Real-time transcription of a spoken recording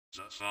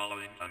The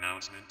following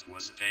announcement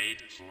was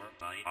paid for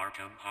by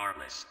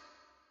ArkyHeartless.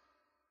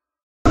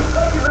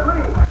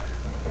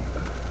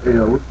 Hey,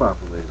 what's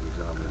poppin', ladies and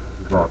gentlemen?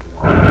 This is Arky.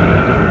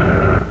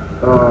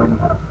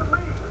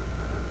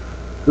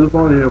 Just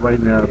on here right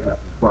now, this is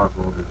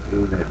Sparkle on the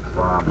internet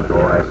drama and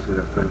all that shit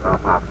that's been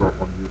popped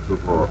up on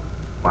YouTube or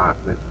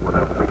MySpace,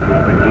 whatever they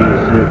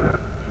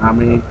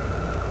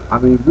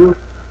do,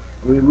 shit.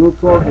 Real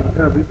talk.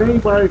 If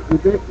anybody,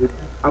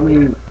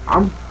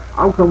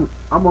 I'm coming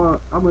up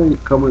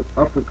and coming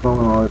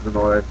artists and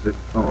all that shit.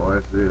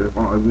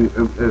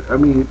 If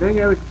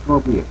anybody's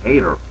gonna be a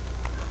hater,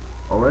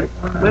 alright?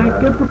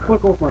 Man, get the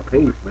fuck off my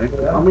page, man.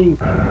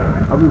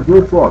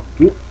 Real talk.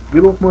 Get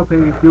off my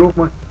page, get off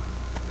my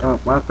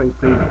MySpace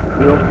page,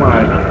 get off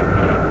my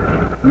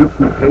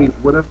YouTube page,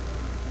 whatever.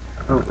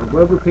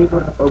 Whatever people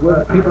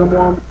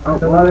want,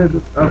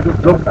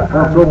 just jump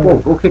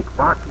off. Go kick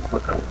rocks.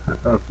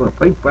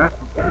 Play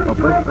basketball.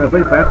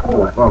 Play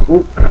basketball.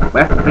 Go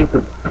masturbate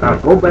the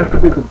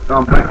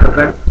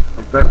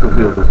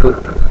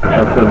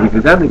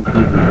because that makes me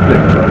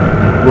sick.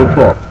 Real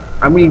talk.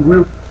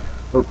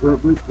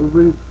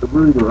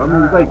 Really good.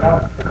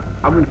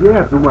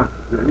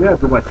 Yeah,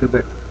 do my shit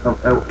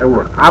at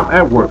work. I'm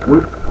at work.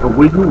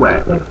 Where you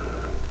at?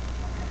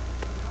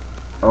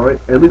 All right.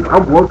 At least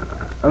I'm working.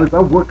 What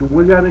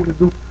y'all niggas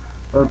do?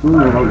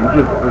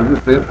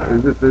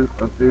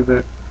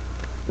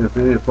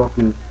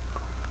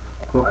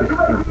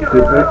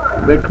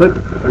 They click.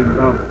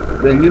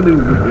 Then you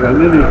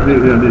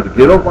need to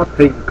get off my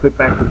page and click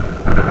back to the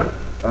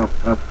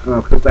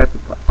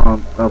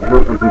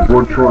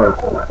virtual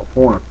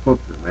porn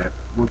something, man.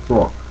 What's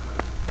up?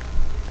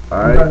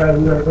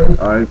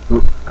 Alright,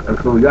 so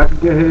y'all can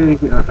get here and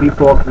keep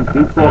talking,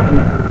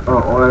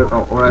 all that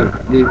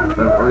yay,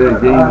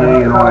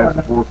 and all that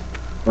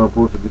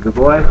bullshit, because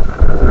all that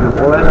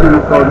shit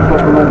is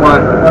talking on my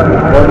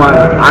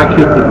I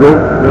kiss the goat,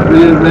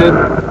 man.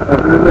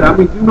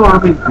 You know how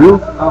many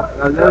girls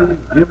y'all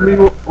give me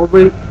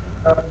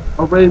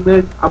already,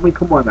 man.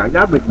 Come on now,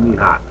 y'all making me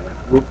hot, man.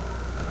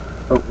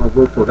 So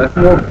that's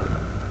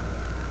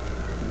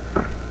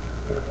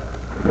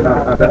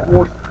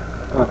more.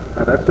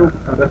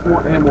 That's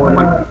more ammo in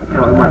my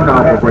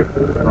combo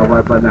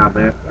right now,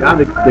 man. Y'all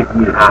niggas make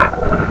me hot.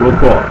 Real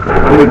talk.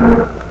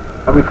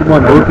 Come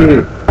on now, look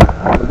here.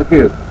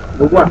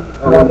 Look what?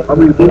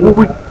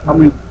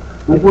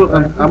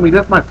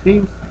 That's my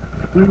team's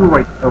team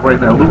right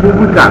now. Look what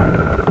we got.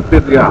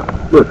 Check it out.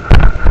 Look.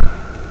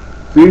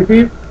 See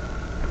here?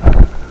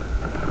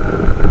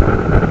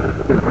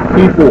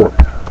 Keyboard.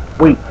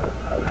 Wait.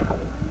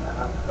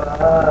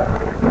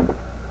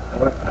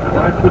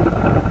 Why should it?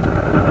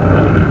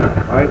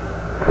 Alright.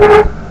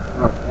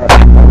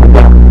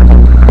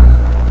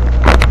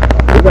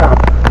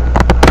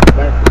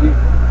 Back to these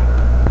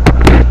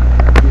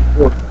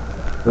forces.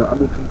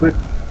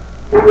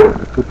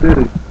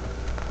 Completely.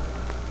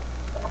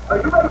 Are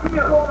you making me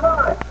a whole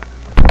line?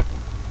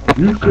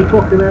 You should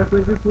fucking ass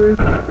niggas, please.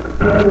 I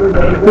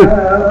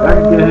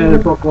can get ahead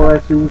and talk all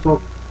that shit. We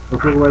talk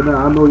right now.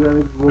 I know y'all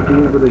niggas won't be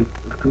able to,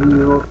 you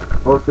know. I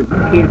say, you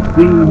can't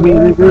see me,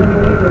 niggas.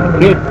 You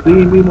can't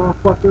see me,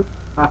 motherfuckers.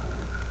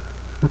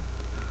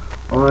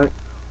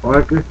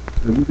 Alright, good.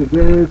 If you can get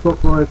ahead and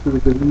talk all that shit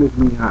because you make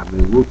me hot,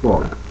 man. We'll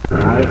talk.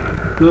 Alright?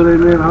 Till then,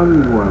 man, I don't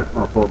even want to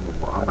talk no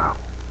more. I'm out.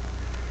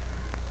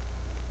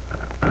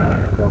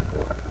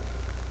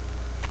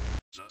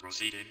 The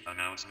preceding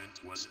announcement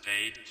was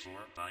paid for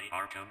by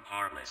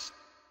ArkyHeartless.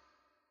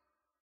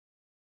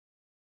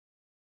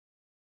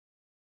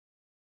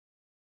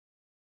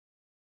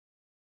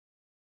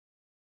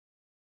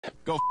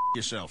 Go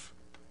yourself.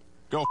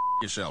 Go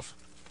yourself.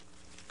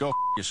 Go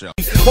yourself.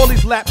 All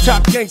these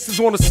laptop gangsters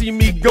wanna see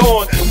me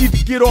gone. Need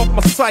to get off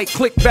my site,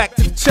 click back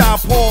to the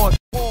child porn.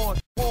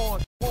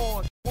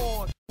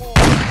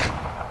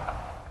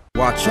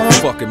 Watch your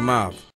fucking mouth.